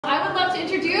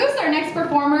introduce our next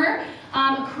performer,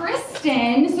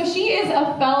 Kristen. So she is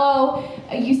a fellow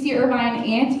UC Irvine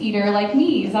anteater like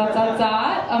me. Zot, zot,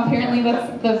 zot. Apparently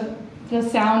that's the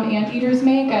sound anteaters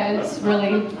make. It's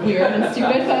really weird and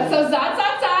stupid. But so zot,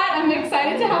 zot, zot. I'm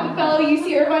excited to have a fellow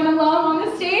UC Irvine alum on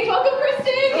the stage. Welcome,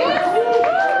 Kristen. Yes.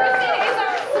 Kristen is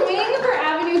our swing for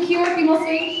Avenue Q, our female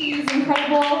swing. She's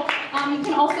incredible. You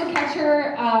can also catch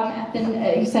her at the,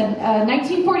 you said,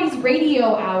 1940s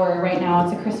radio hour right now.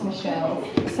 It's a Christmas show.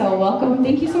 So welcome.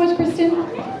 Thank you so much, Kristen.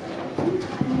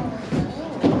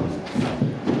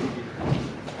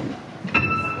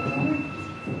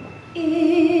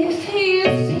 If you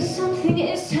say something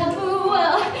is taboo,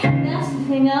 well, that's the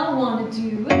thing I want to do.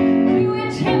 You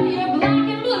and tell you're black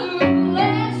and blue.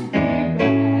 Let's be bad.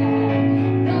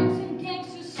 Guns and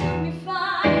gangsters suit me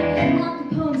fine. Al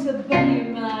Capone's a buddy of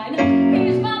mine.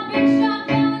 Here's my big shot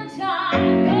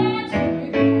Valentine. Let's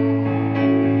be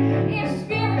bad. If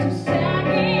spirits are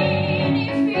sagging, if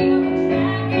feet are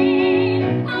dragging,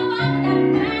 I'm out that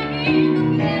wagon.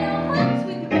 Looking at our hearts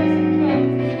with the bass and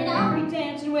drums, and I'll be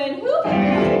dancing when who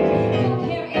don't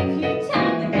care if you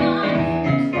tie the line.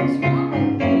 Those folks want what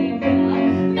they got.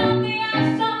 Not the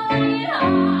ice, I'm laying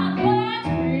hot. Let's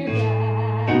be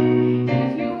bad.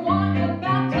 If you want a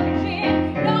bathtub gin,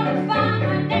 notify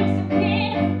my next of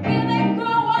kin. Will they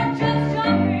go or just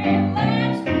jump in?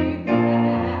 Let's be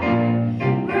bad.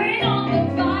 Bring on the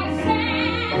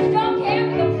vices, don't care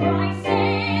for the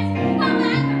prices. I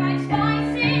like the right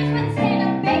spices, but instead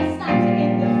of bass, I'm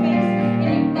taking the face. It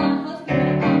ain't my husband,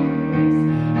 but I'm race.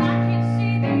 I can't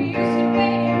see the use in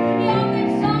waiting. Your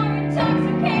lips are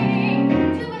intoxicating.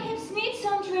 Do my hips need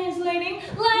some translating?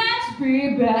 Let's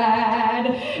be bad.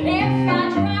 If I